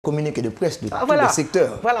communiqué de presse de tous les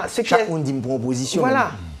secteurs. Voilà, chacun dit une proposition.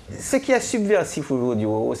 Voilà. Ce qui est subversif aujourd'hui,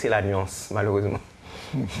 c'est la nuance, malheureusement.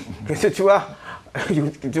 tu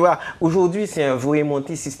vois, aujourd'hui, c'est un vrai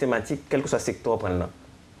montis systématique, quel que soit le secteur,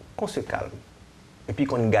 qu'on se calme. Et puis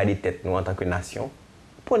qu'on garde tête, nous, en tant que nation,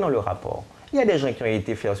 prenons le rapport. Il y a des gens qui ont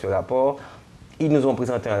été faire ce rapport, ils nous ont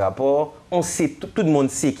présenté un rapport, on sait, tout le monde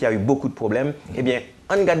sait qu'il y a eu beaucoup de problèmes. Eh bien,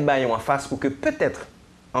 on garde baillon en face pour que peut-être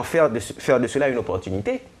faire de cela une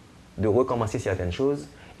opportunité de recommencer certaines choses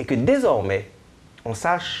et que désormais, on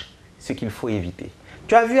sache ce qu'il faut éviter.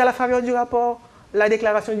 Tu as vu à la faveur du rapport la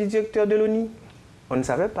déclaration du directeur de l'ONU? On ne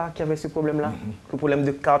savait pas qu'il y avait ce problème-là, que le problème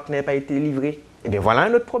de carte n'ait pas été livré. Eh bien, voilà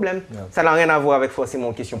un autre problème. Ça n'a rien à voir avec forcément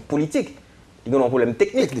une question politique. Il y a un problème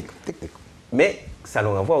technique. Mais ça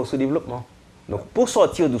nous renvoie au sous-développement. Donc, pour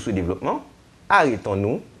sortir du sous-développement,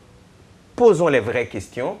 arrêtons-nous, posons les vraies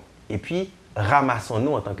questions et puis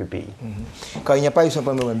ramassons-nous en tant que pays. Quand il n'y a pas eu un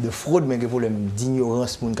problème de fraude, mais un problème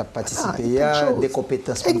d'ignorance pour nous participer, des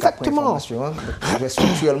compétences pour nous prendre information,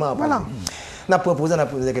 structurellement à parler. On a proposé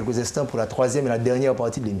quelques instants pour la troisième et la dernière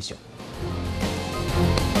partie de l'émission.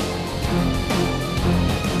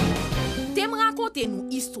 T'aimes raconter nous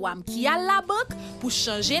histoire qui a la banque pour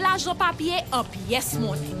changer l'argent papier en pièces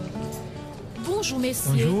monnaie. Bonjour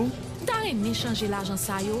messieurs. Bonjour. T'as aimé changer l'argent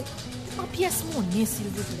ça yo en pièces monnaie s'il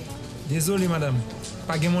vous plaît. Désolé madame,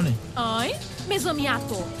 pas de monnaie. Hein? Mes amis à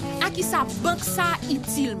toi, à qui sa banque ça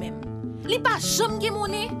utile même. Li pas jamais de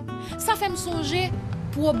monnaie, ça fait me songer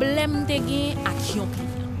problème de gain à qui on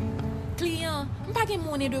client. Client, pas de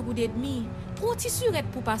monnaie de Roody Edmé, pour ti surette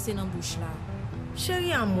pour passer dans bouche là.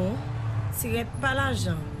 Chéri amour, surette pas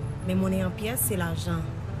l'argent, mais monnaie en pièces c'est l'argent.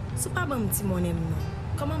 C'est pas bon petit monnaie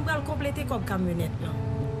non. Comment on va le compléter comme camionnette là?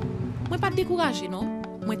 Moi pas décourager non.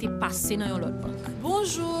 Moi t'ai passé dans l'autre banque.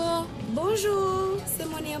 Bonjour. Bonjour, c'est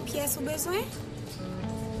monnaie en pièces ou besoin?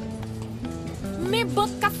 Mais banque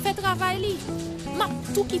qui fait travail li. M'a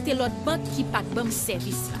tout quitté l'autre banque qui pas de bon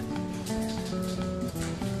service là.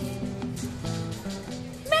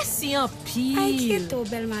 Merci en pile. Inquiète-toi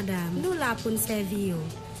belle madame, nous là pour nous servir.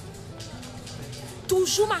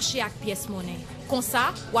 Toujours marcher avec pièce monnaie. Comme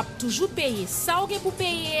ça, ou a toujours payer ça ou pour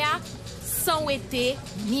payer sans été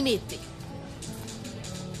ni mettre.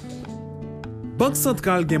 Banque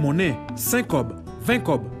centrale gen monnaie 5 kob, 20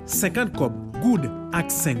 kob, 50 kob, good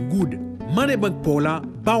ak 5 good. Mane banque pour la,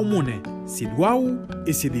 ba ou monnaie. C'est droit ou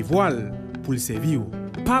et c'est des voiles pour le servir.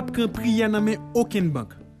 Pas de prix nan men aucune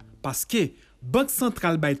banque. Parce que banque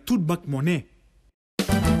centrale bay toute banque monnaie.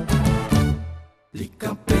 Li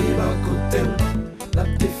campé ba côté, la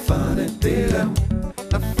défense intérêt,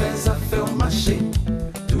 la fait affaire marché,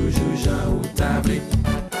 toujours Jean ou tablé,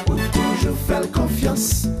 ou toujours faire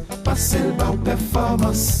confiance, passer le bas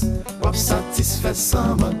performance, ou satisfait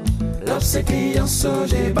sans mode, lorsque client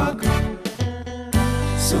soje banque,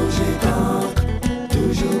 soje banque,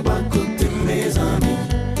 toujours bas côté mes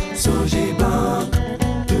amis, soje banque,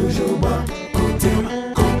 toujours bas côté,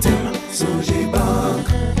 soje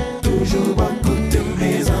banque, toujours bas côté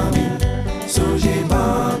mes amis, soje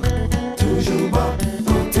banque, toujours bas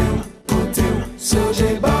côté,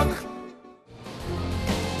 soje banque.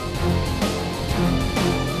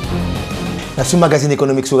 Sous magazine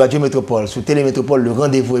économique sur Radio Métropole, sous Télé Métropole, le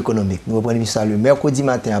rendez-vous économique. Nous reprenons ça le mercredi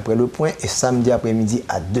matin après le point et samedi après-midi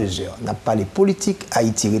à 2h. On a parlé politique,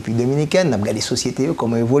 Haïti, République dominicaine, on a regardé les sociétés,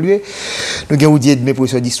 comment évoluer. Nous avons Roody Edmé,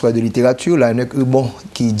 professeur d'histoire de littérature, Laënnec Hurbon,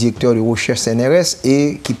 qui est directeur de recherche CNRS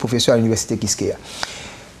et qui est professeur à l'université Kiskeya.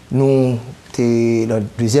 Nous, dans la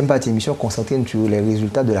deuxième partie de l'émission, concentrée sur les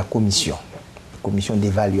résultats de la commission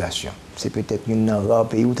d'évaluation. C'est peut-être une rare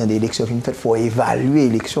pays où il y a des élections qui fait, il faut évaluer les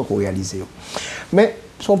élections qu'on réalise. Mais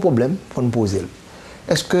son problème, il faut nous poser.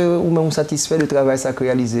 Est-ce que vous même satisfait du travail ça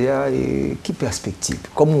réalisé et quelle perspective?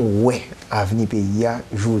 Comment ouais avenir pays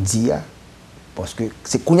aujourd'hui? Parce que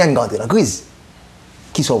c'est qu'on y a une grande crise.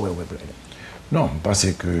 Qui sont ouais? Non, parce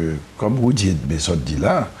que comme Roody Edmé dit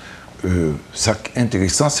là, ce qui est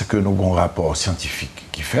intéressant, c'est que nous avons un rapport scientifique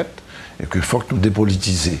qui fait et qu'il faut que nous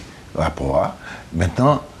dépolitiser le rapport.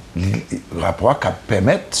 Maintenant, le rapport qui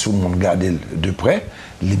permet, si on regarde de près,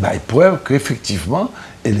 il y a preuve qu'effectivement,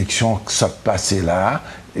 l'élection qui s'est passée là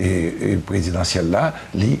et présidentielle là,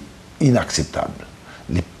 est inacceptable.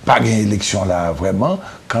 Il n'y a pas d'élection là vraiment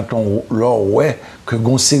quand on voit que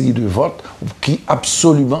une série de votes qui n'est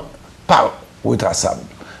absolument pas retraçable.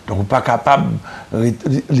 Donc, on n'est pas capable,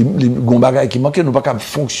 les bagages qui manquent, on n'est pas capable de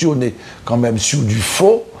fonctionner quand même sur du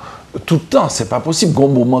faux tout le temps. Ce n'est pas possible. Au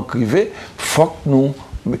moment privé, il faut que nous,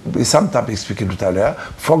 et ça me t'a expliqué tout à l'heure,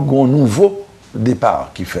 il faut qu'il y ait un nouveau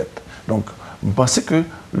départ qui fait. Donc, je pensais que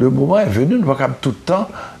le moment est venu, nous ne pouvons pas tout le temps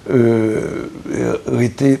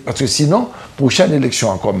arrêter. Parce que sinon, prochaine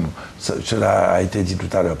élection, comme cela a été dit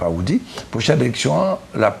tout à l'heure par Roody, prochaine élection,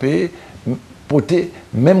 la paix, porter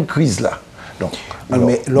même crise là. Donc, alors,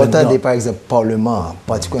 mais l'entendez par exemple, le Parlement,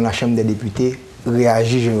 particulièrement la Chambre des députés,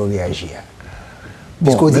 réagit, je veux réagir.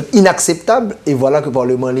 Puisqu'on dit inacceptable, et voilà que le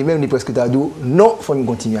Parlement lui-même dit presque dit non, il faut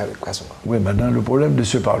continuer avec ça. Oui, maintenant, le problème de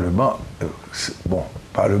ce Parlement, le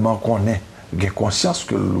Parlement connaît, il a conscience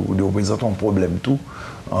que nous représentons un problème tout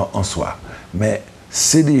en soi. Mais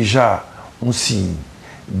c'est déjà un signe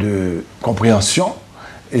de compréhension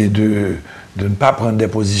et de ne pas prendre des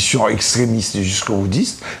positions extrémistes jusqu'au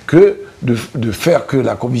boudiste que de faire que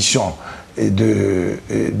la commission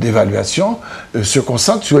d'évaluation se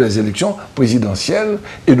concentre sur les élections présidentielles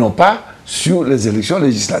et non pas sur les élections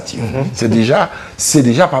législatives. C'est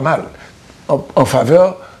déjà pas mal en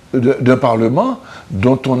faveur d'un Parlement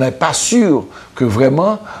dont on n'est pas sûr que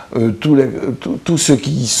vraiment tous ceux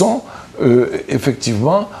qui y sont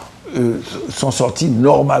effectivement sont sortis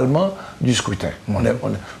normalement du scrutin.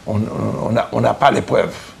 On n'a pas les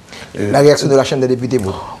preuves. La réaction de la Chambre des députés,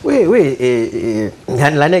 vous? Oui, et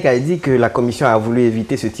Laënnec a dit que la commission a voulu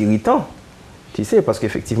éviter ce irritant, tu sais, parce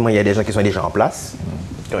qu'effectivement, il y a des gens qui sont déjà en place,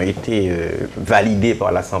 qui ont été validés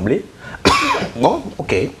par l'Assemblée. Bon,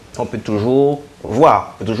 ok, on peut toujours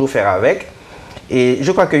voir, on peut toujours faire avec. Et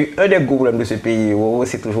je crois qu'un des gros problèmes de ce pays,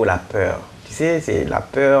 c'est toujours la peur. Tu sais, c'est la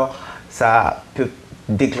peur, ça peut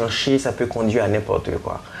déclencher, ça peut conduire à n'importe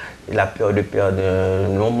quoi. La peur de perdre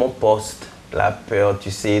mon poste, la peur,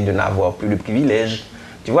 tu sais, de n'avoir plus de privilèges.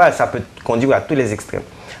 Tu vois, ça peut conduire à tous les extrêmes.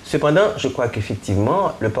 Cependant, je crois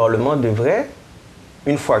qu'effectivement, le Parlement devrait,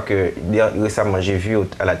 une fois que, récemment, j'ai vu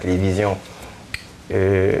à la télévision,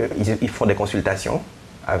 ils font des consultations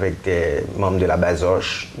avec des membres de la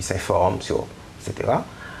Basoche, ils s'informent sur, etc.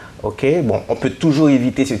 Ok, bon, on peut toujours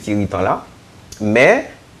éviter ce irritant-là, mais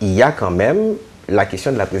il y a quand même la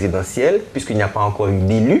question de la présidentielle, puisqu'il n'y a pas encore eu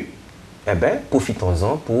d'élu, eh bien,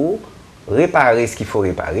 profitons-en pour réparer ce qu'il faut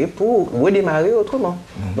réparer pour redémarrer autrement.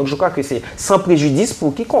 Donc je crois que c'est sans préjudice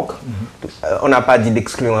pour quiconque. On n'a pas dit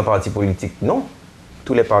d'exclure un parti politique, non.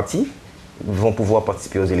 Tous les partis vont pouvoir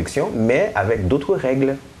participer aux élections, mais avec d'autres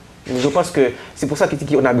règles. Je pense que c'est pour ça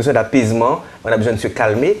qu'on a besoin d'apaisement, on a besoin de se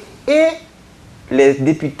calmer, et les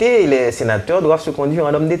députés et les sénateurs doivent se conduire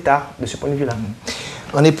en homme d'État, de ce point de vue-là.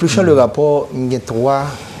 En épluchant le rapport, il y a 3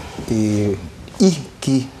 I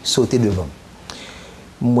qui sautaient devant.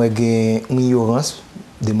 Moi, j'ai une ignorance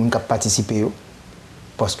de gens qui ont participé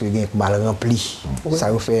parce que j'ai mal rempli.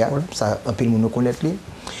 Ça fait, ça un peu de monde connaît.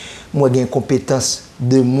 Moi, j'ai une compétence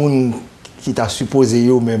de gens qui t'a supposé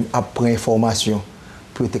même après information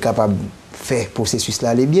pour être capable de faire le processus là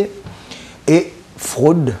aller bien. Et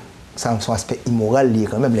fraude, ça a un aspect immoral lié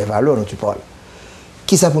quand même les valeurs dont tu parles.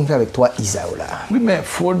 Qui ça peut faire avec toi, Isaou là? Oui, mais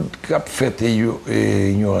fraude qu'a fait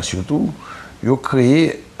et ignorance surtout, ils ont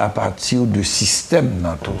créé à partir de système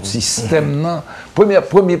dans tout. Système dans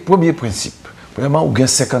premier principe. Premièrement, il y a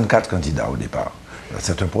 54 candidats au départ.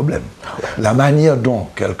 C'est un problème. La manière dont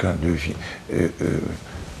quelqu'un devient,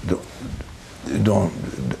 dont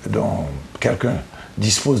quelqu'un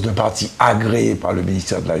dispose d'un parti agréé par le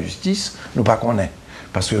ministère de la Justice, nous pas connaît.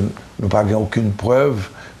 Parce que nous n'avons aucune preuve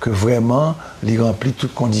que vraiment il remplit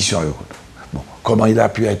toutes conditions. Bon, comment il a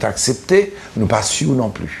pu être accepté, nous pas sûrs non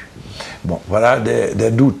plus. Bon, voilà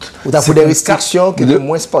des doutes. Vous avez des restrictions qui sont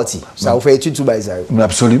moins sportives. Ça vous fait étude sur ça.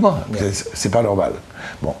 Absolument, c'est pas normal.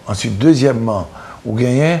 Bon, ensuite, deuxièmement, vous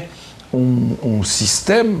gagnez un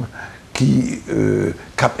système qui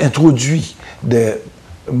a introduit des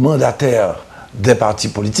mandataires des partis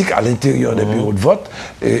politiques à l'intérieur des bureaux de vote.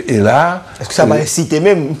 Et là... Est-ce que ça va inciter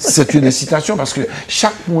même? C'est une incitation parce que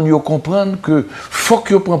chaque monde comprend que faut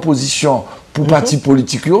qu'il prenne position pour parti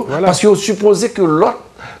politique, parce qu'il supposé que l'autre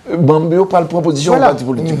Bambio pas de proposition au parti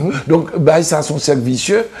politique. Donc, bah, ça a son cercle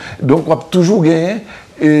vicieux. Donc, on va toujours gagner.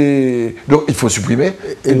 Et donc, il faut supprimer.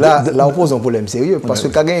 Et là, on pose un problème sérieux. Parce que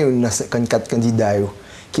quand il y a 54 candidats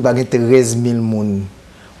qui va gagner 13 000 personnes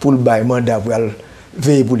pour le bail mandat pour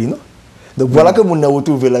veiller pour lui, non? Donc, voilà que nous avons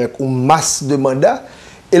retrouvé avec une masse de mandats.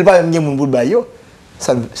 Et le bail pour le bail,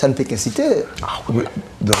 ça ne peut qu'inciter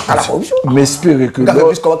à la corruption. Mais espérer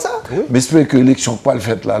que l'élection pas le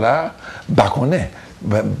fait là, bah, qu'on est.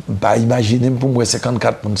 Bah, imaginez pour moi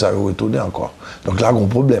 54 pour ça retourner encore. Donc là, il y a un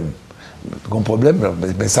problème.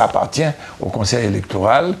 Mais ça appartient au Conseil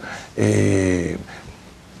électoral et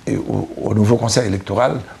au nouveau Conseil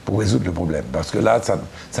électoral pour résoudre le problème. Parce que là,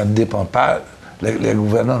 ça ne dépend pas, les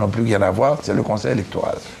gouvernants n'ont plus rien à voir, c'est le Conseil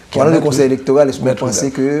électoral. Pendant le Conseil électoral, est-ce que vous pensez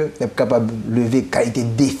que est capable de lever qualité de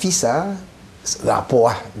défi ça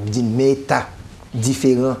rapport d'une méta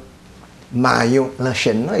différent maillon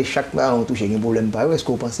l'enchaînement et chaque fois on touche un problème pareil. Est-ce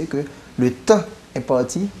que vous pensez que le temps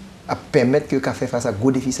imparti à permettre que qu'a fait face à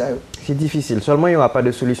gros défis ça? C'est difficile. Seulement il n'y aura pas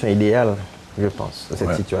de solution idéale, je pense, dans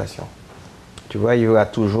cette situation. Tu vois, il y aura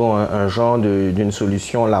toujours un genre d'une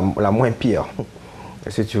solution la moins pire.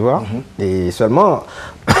 Est-ce que tu vois? Et seulement,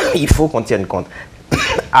 il faut qu'on tienne compte.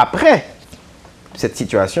 Après cette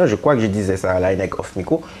situation, je crois que je disais ça à Laënnec off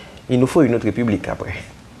micro, il nous faut une autre république après.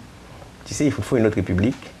 Tu sais, il faut une autre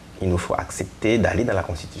république. Il nous faut accepter d'aller dans la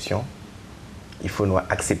Constitution. Il faut nous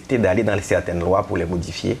accepter d'aller dans certaines lois pour les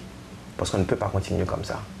modifier. Parce qu'on ne peut pas continuer comme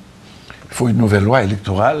ça. Il faut une nouvelle loi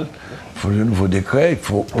électorale, il faut de nouveaux décrets, il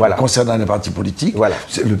faut, concernant les partis politiques,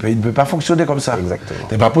 le pays ne peut pas fonctionner comme ça. Exactement.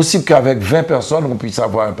 Ce n'est pas possible qu'avec 20 personnes, on puisse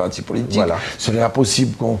avoir un parti politique. Ce n'est pas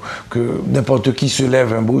possible que n'importe qui se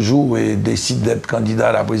lève un beau jour et décide d'être candidat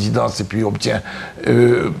à la présidence et puis obtient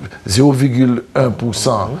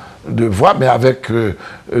 0,1% de voix, mais avec 2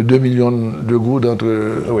 millions de gouttes entre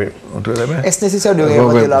les mains. Est-ce nécessaire de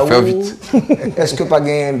réinventer la roue? Est-ce que pas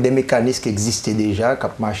des mécanismes qui existaient déjà, qui ont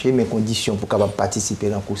marché, mais conditions pour capable participer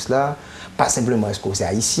dans la course là? Pas simplement est-ce que c'est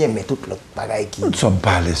haïtien, mais tout l'autre pareil qui... Nous ne sommes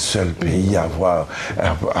pas les seuls pays à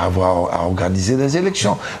organiser des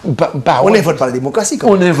élections. On n'invente pas la démocratie.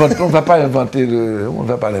 On ne va pas inventer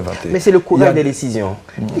Mais c'est le courage des décisions.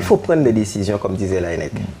 Il faut prendre des décisions, comme disait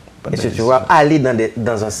Laënnec. Est-ce que tu vois, aller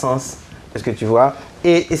dans un sens, est-ce que tu vois,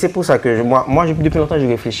 et c'est pour ça que moi depuis longtemps, je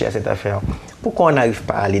réfléchis à cette affaire. Pourquoi on n'arrive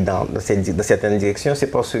pas à aller dans certaines directions? C'est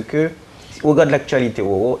parce que, au regard de l'actualité,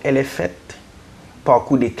 elle est faite par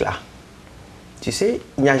coup d'éclat. Tu sais,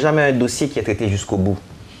 il n'y a jamais un dossier qui est traité jusqu'au bout.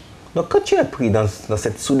 Donc, quand tu es pris dans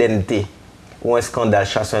cette soudaineté, où un scandale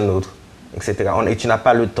chasse un autre, etc., et tu n'as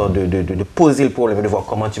pas le temps de poser le problème, de voir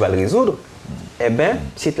comment tu vas le résoudre, eh bien,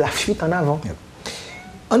 c'est la fuite en avant.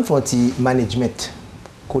 On fait un petit management.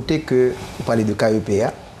 Côté que, vous parlez de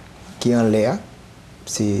KEPA, qui est en l'air,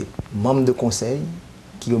 c'est membre de conseil,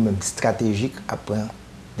 qui est même stratégique à prendre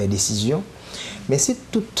des décisions. Mais c'est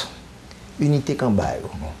toute unité qu'en bas.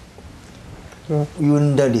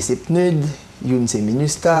 Une dans les septnudes, une c'est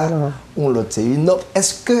ministère, l'autre c'est une autre.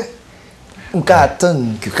 Est-ce que on peut attendre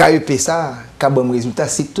que KEP ça, qu'un bon résultat,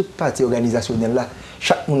 c'est toute partie organisationnelle là,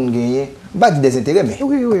 chaque monde gagne, pas des intérêts, mais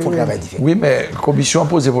il faut travailler différent. Oui, mais la commission a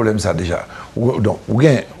posé problème ça déjà. Donc, on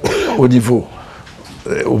gagne au niveau,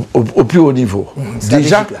 au plus haut niveau.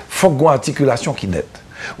 Déjà, il faut qu'il y ait une articulation qui nette.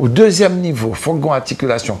 Au deuxième niveau, il faut qu'il y ait une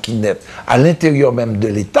articulation qui nette à l'intérieur même de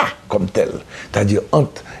l'État comme tel, c'est-à-dire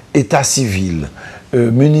entre État civil,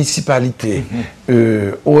 municipalité,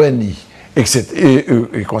 ONI,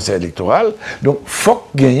 et conseil électoral. Donc, il faut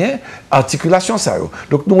qu'il y ait une articulation. Ça.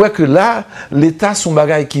 Donc, nous voyons que là, l'État, son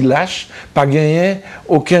bagage qui lâche, pas gagner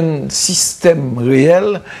aucun système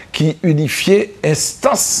réel qui unifie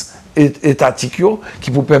instance étatique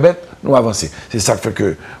qui peut permettre de nous avancer. C'est ça qui fait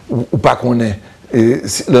que, ou pas qu'on ait,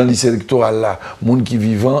 dans la liste électorale là, monde qui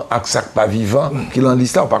vivant, et ça pas vivant, qui dans la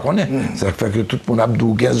liste là, on pas connaît. Ça fait que tout le monde a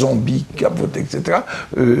des zombies qui a voté, etc.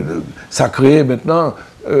 Ça crée maintenant,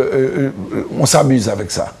 on s'amuse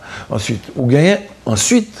avec ça.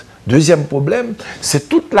 Ensuite, deuxième problème, c'est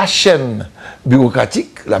toute la chaîne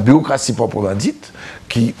bureaucratique, la bureaucratie proprement dite,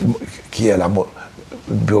 qui est la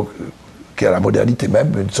modernité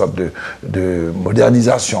même, une sorte de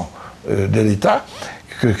modernisation de l'État,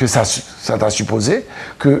 que ça t'a supposé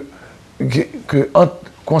que un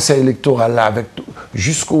conseil électoral là, avec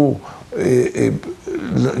jusqu'à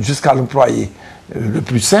l'employé le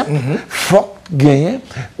plus simple, faut gagner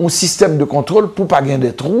un système de contrôle pour pas gagner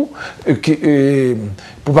des trous,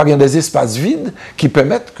 pour pas gagner des espaces vides qui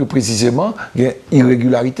permettent que précisément il y ait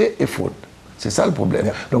irrégularité et fraude. C'est ça le problème.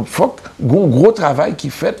 Yeah. Donc, il faut qu'il y ait un gros travail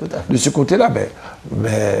qui fait de ce côté-là. Mais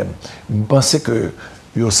je pense que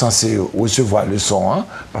ils sont censés recevoir le son, hein,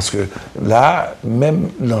 parce que là, même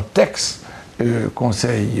dans le texte,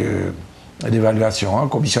 conseil d'évaluation,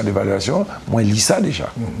 commission d'évaluation, moi, je lis ça déjà.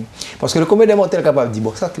 Parce que le comité montel capable de dire,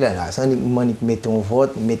 bon, ça, là, ça, mettez un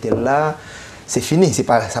vote, mettez là, c'est fini, ça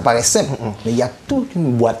paraît simple. Mais il y a toute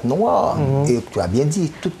une boîte noire, et tu as bien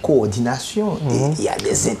dit, toute coordination, et il y a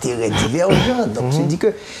des intérêts divergents. Donc, je dis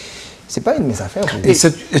que ce n'est pas une mince affaire. Et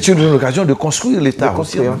c'est une occasion de construire l'État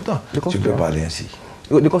aussi en même temps. Tu peux parler ainsi.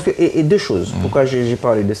 Et deux choses. Pourquoi j'ai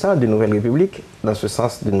parlé de ça, de nouvelle république, dans ce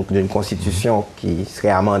sens d'une constitution qui serait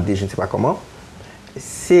amendée, je ne sais pas comment,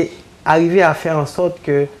 c'est arriver à faire en sorte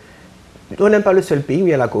que on n'est pas le seul pays où il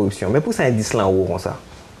y a la corruption. Mais pour ça, un indice là en haut comme ça,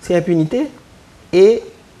 c'est impunité et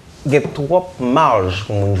il y a trop de marge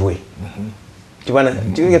pour nous jouer. Tu vois,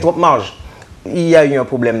 il y a trop de marge. Il y a eu un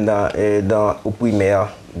problème au primaire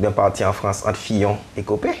d'un parti en France entre Fillon et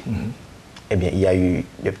Copé. eh bien, il y a eu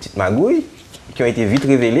des petites magouilles qui ont été vite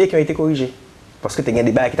révélées et qui ont été corrigées. Parce que tu as des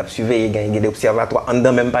débats qui t'ont surveillé, il y a des observatoires en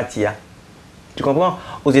dans même partie. Tu comprends?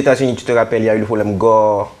 Aux États-Unis, tu te rappelles, il y a eu le problème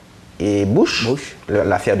Gore et Bush.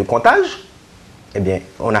 L'affaire de comptage. Eh bien,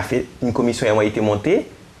 on a fait une commission qui a été montée,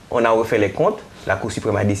 on a refait les comptes, la Cour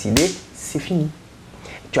suprême a décidé, c'est fini.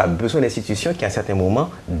 Tu as besoin d'institutions qui, à un certain moment,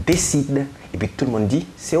 décident. Et puis tout le monde dit,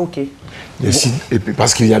 c'est OK. Décide. Et puis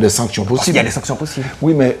parce qu'il y a des sanctions possibles. Il y a des sanctions possibles.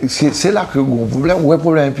 Oui, mais c'est là que le problème, le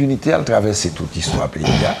problème d'impunité, elle traversait toute l'histoire pays.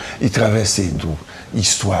 Il traversait tout.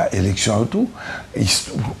 Histoire, élection et tout.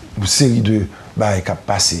 Une série de barres qui ont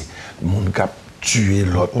passé. Le monde qui a tué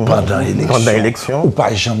l'autre pendant l'élection. Ou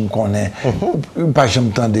pas jamais connaît. Ou pas jamais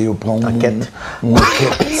tendé au prendre une enquête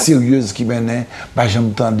sérieuse qui menait. Pas jamais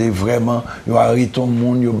tendé vraiment. Ils ont arrêté tout le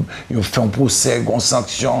monde. Ils ont fait un procès, une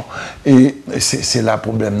sanction. Et c'est là le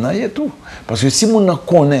problème. Et tout. Parce que si on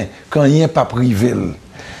connaît quand il n'y a pas privé,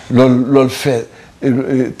 l'on fait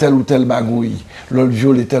tel ou tel magouille, l'on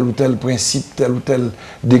viole tel ou tel principe, tel ou tel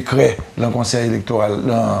décret dans le conseil électoral,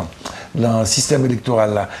 dans le système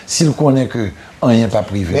électoral là, s'il connaît que rien pas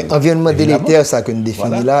privé. Mais environnement délétère, ça que nous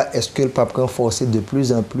définit là, est-ce que le pape renforcer de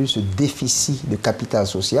plus en plus ce déficit de capital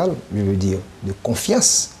social, je veux dire, de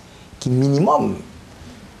confiance, qui minimum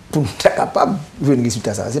pour être capable de venir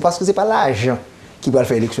résultat ça. C'est parce que ce n'est pas l'argent qui va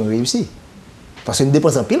faire l'élection réussie. Parce que nous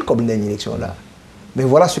dépensons pile comme une dernière élection là. Mais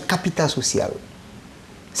voilà ce capital social.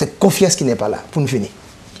 Cette confiance qui n'est pas là, pour nous finir.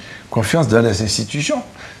 Confiance dans les institutions.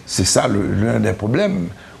 C'est ça l'un des problèmes.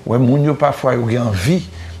 Ouais, moun parfois ont envie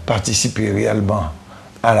de participer réellement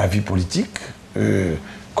à la vie politique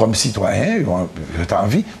comme citoyen, ils ont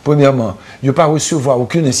envie. Premièrement, ils n'ont pas recevoir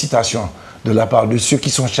aucune incitation de la part de ceux qui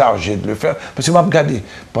sont chargés de le faire. Parce que je regardé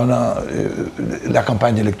pendant la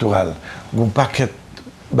campagne électorale, mon paquet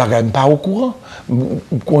de pas au courant.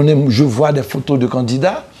 Je vois des photos de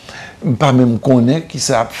candidats, pas même connaît qui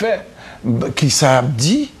ça a fait, qui ça a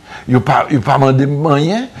dit. Il n'y a pas demandé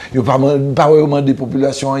rien, il n'y a pas demandé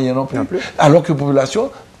population rien non plus. Alors que la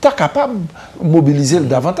population est capable de mobiliser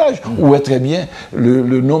davantage. Ou très bien,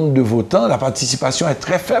 le nombre de votants, la participation est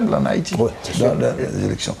très faible en Haïti dans les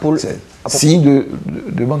élections. C'est signe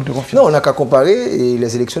de manque de confiance. Non, on n'a qu'à comparer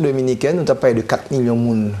les élections dominicaines, on a parlé de 4 millions de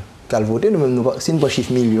monde qui ont voté. Si nous pas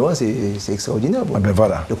chiffre million, c'est extraordinaire. Ben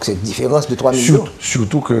voilà. Donc c'est une différence de 3 millions.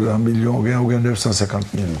 Surtout que le million, on a 950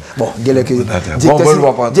 000. Bon,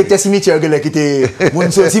 directeur cimetière, qui était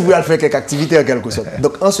aussi pour faire quelques activités en quelque sorte.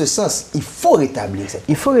 Donc en ce sens, il faut rétablir cette confiance.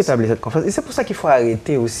 Il faut rétablir cette confiance. Et c'est pour ça qu'il faut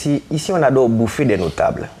arrêter aussi. Ici, on adore bouffer des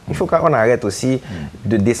notables. Il faut qu'on arrête aussi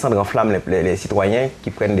de descendre en flamme les citoyens qui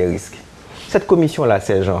prennent des risques. Cette commission-là,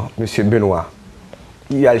 c'est genre, M. Benoît,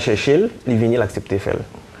 il va le chercher, il vient l'accepter faire.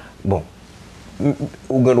 Bon,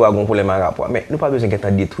 on doit avoir un problème à rapport, mais nous n'avons pas besoin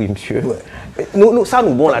d'être détruit, monsieur. Nous, ça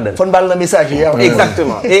nous bon là-dedans. Il faut nous parler dans le message hier.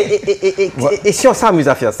 Exactement. Et si on s'amuse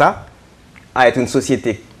à faire ça, à être une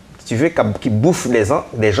société, si tu veux, qui bouffe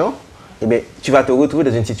des gens, eh bien, tu vas te retrouver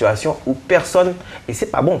dans une situation où personne, et ce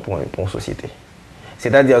n'est pas bon pour une société.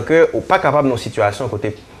 C'est-à-dire qu'on n'est pas capable d'une situation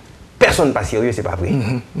côté personne pas sérieux, c'est pas vrai.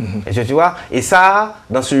 Et tu vois, et ça,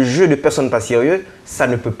 dans ce jeu de personne pas sérieux, ça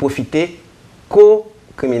ne peut profiter qu'aux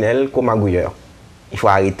criminels, qu'aux magouilleurs. Il faut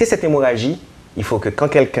arrêter cette hémorragie. Il faut que quand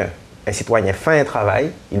quelqu'un, un citoyen, fait un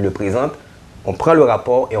travail, il le présente, on prend le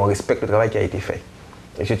rapport et on respecte le travail qui a été fait.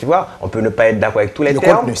 Et tu vois, on peut ne pas être d'accord avec tous les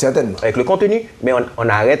termes, contenu, certainement. Avec le contenu, mais on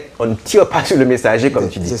arrête, on ne tire pas sur le messager, comme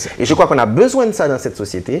tu dis. Et je crois qu'on a besoin de ça dans cette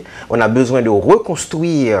société. On a besoin de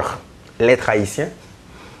reconstruire l'être haïtien.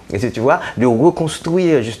 Et tu vois, de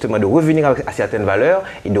reconstruire justement, de revenir à certaines valeurs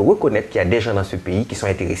et de reconnaître qu'il y a des gens dans ce pays qui sont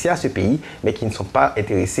intéressés à ce pays, mais qui ne sont pas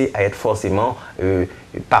intéressés à être forcément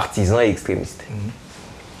partisans et extrémistes.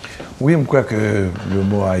 Oui, je crois que le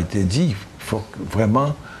mot a été dit. Il faut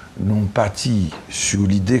vraiment nous partir sur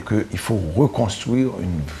l'idée qu'il faut reconstruire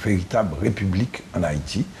une véritable république en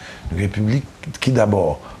Haïti. Une république qui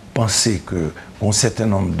d'abord pensait qu'un certain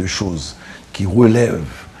nombre de choses qui relèvent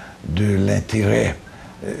de l'intérêt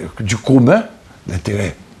du commun,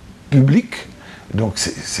 l'intérêt public. Donc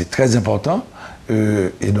c'est très important.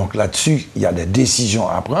 Et donc là-dessus, il y a des décisions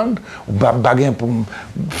à prendre. Ou pas pour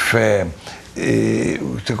faire, c'est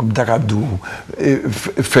comme Takabdou,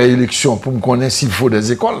 faire élection pour me connaître s'il faut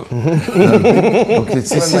des écoles. Donc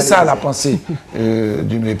c'est ça la pensée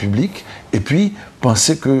d'une république. Et puis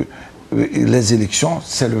penser que les élections,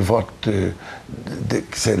 c'est le vote,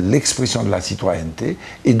 c'est l'expression de la citoyenneté,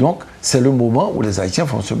 et donc c'est le moment où les Haïtiens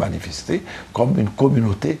vont se manifester comme une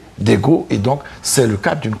communauté d'égaux, et donc c'est le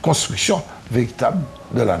cadre d'une construction véritable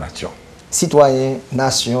de la nation. Citoyens,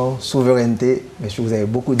 nation, souveraineté, monsieur, vous avez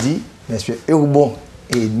beaucoup dit, monsieur Hurbon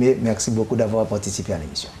et Edmé, merci beaucoup d'avoir participé à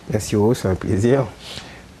l'émission. Merci, c'est un plaisir.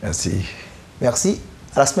 Merci. Merci,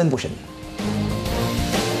 à la semaine prochaine.